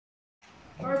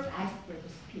first icebreaker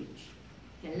speech.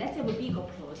 Okay, let's have a big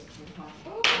applause for her.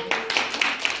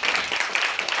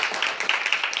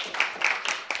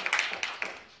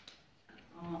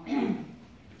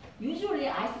 Usually,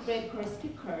 icebreaker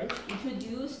speakers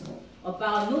introduce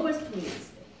about normal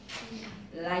stories,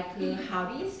 like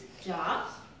hobbies,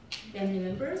 jobs, family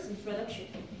members, introduction,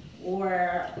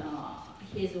 or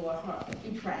his or her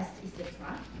interest,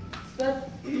 etc. But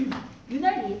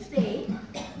Yuna today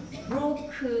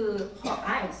broke her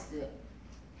ice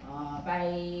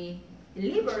by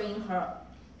delivering her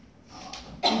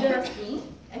interesting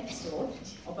episode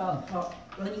about her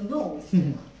running nose.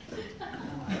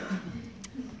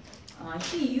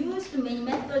 She used many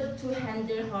methods to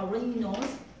handle her running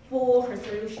nose for her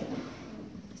solution.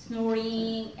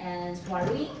 Snoring and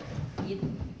swallowing,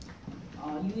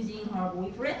 using her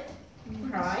boyfriend,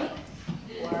 cry,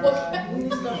 or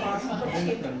use her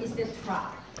handkerchief,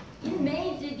 etc. It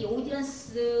made the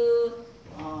audience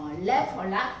laugh a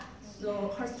lot.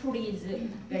 So her story is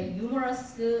very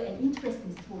humorous and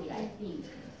interesting story, I think.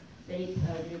 Very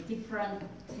different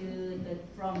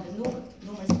from the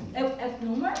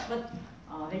abnormal, but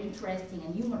very interesting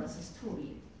and humorous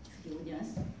story to the audience.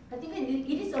 I think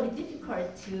it is very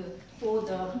difficult for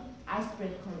the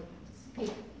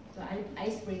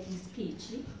icebreaking speech.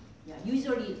 Yeah,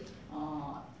 usually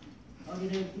a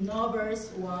little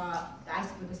nervous, or the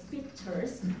icebreaker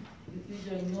speakers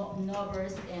usually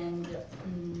nervous and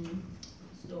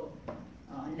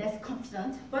less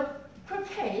confident. But her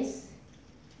case,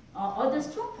 other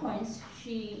strong points,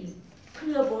 she is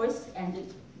clear voice and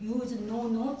use no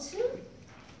notes,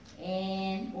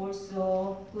 and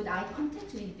also good eye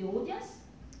contact with the audience,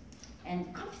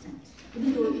 and confident,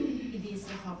 even though it is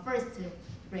her first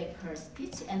breaker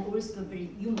speech, and also very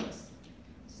humorous.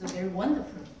 So very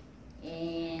wonderful,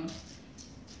 and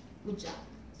good job.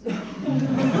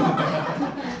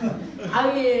 I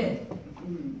will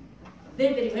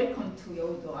very welcome to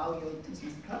Yeouido, our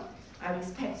Toastmaster. I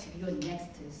respect your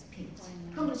next speech.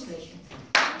 Congratulations.